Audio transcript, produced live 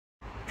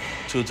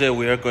Today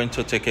we are going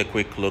to take a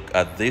quick look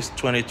at this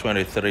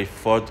 2023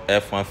 Ford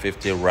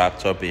F-150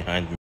 Raptor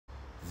behind me.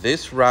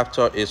 This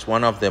Raptor is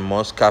one of the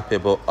most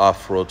capable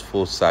off-road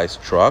full-size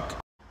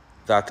truck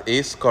that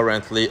is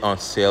currently on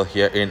sale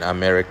here in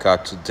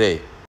America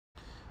today.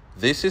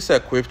 This is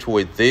equipped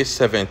with these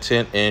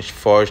 17-inch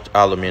forged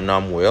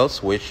aluminum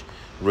wheels, which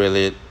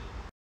really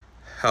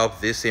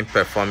help this in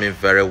performing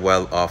very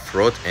well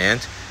off-road,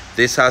 and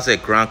this has a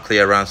ground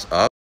clearance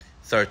of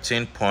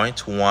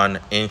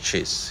 13.1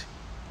 inches.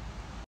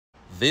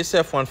 This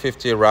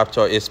F-150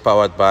 Raptor is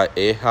powered by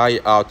a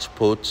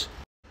high-output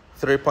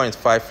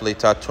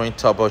 3.5-liter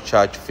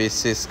twin-turbocharged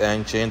V6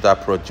 engine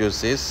that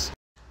produces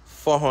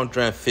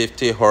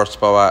 450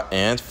 horsepower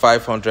and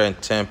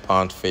 510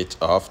 pound-feet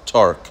of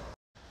torque.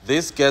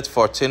 This gets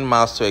 14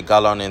 miles to a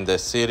gallon in the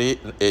city,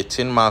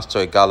 18 miles to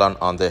a gallon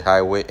on the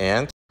highway,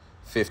 and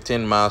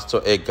 15 miles to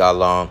a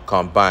gallon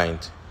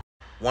combined.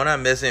 One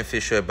amazing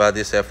feature about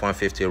this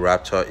F-150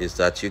 Raptor is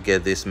that you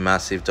get this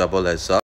massive double exhaust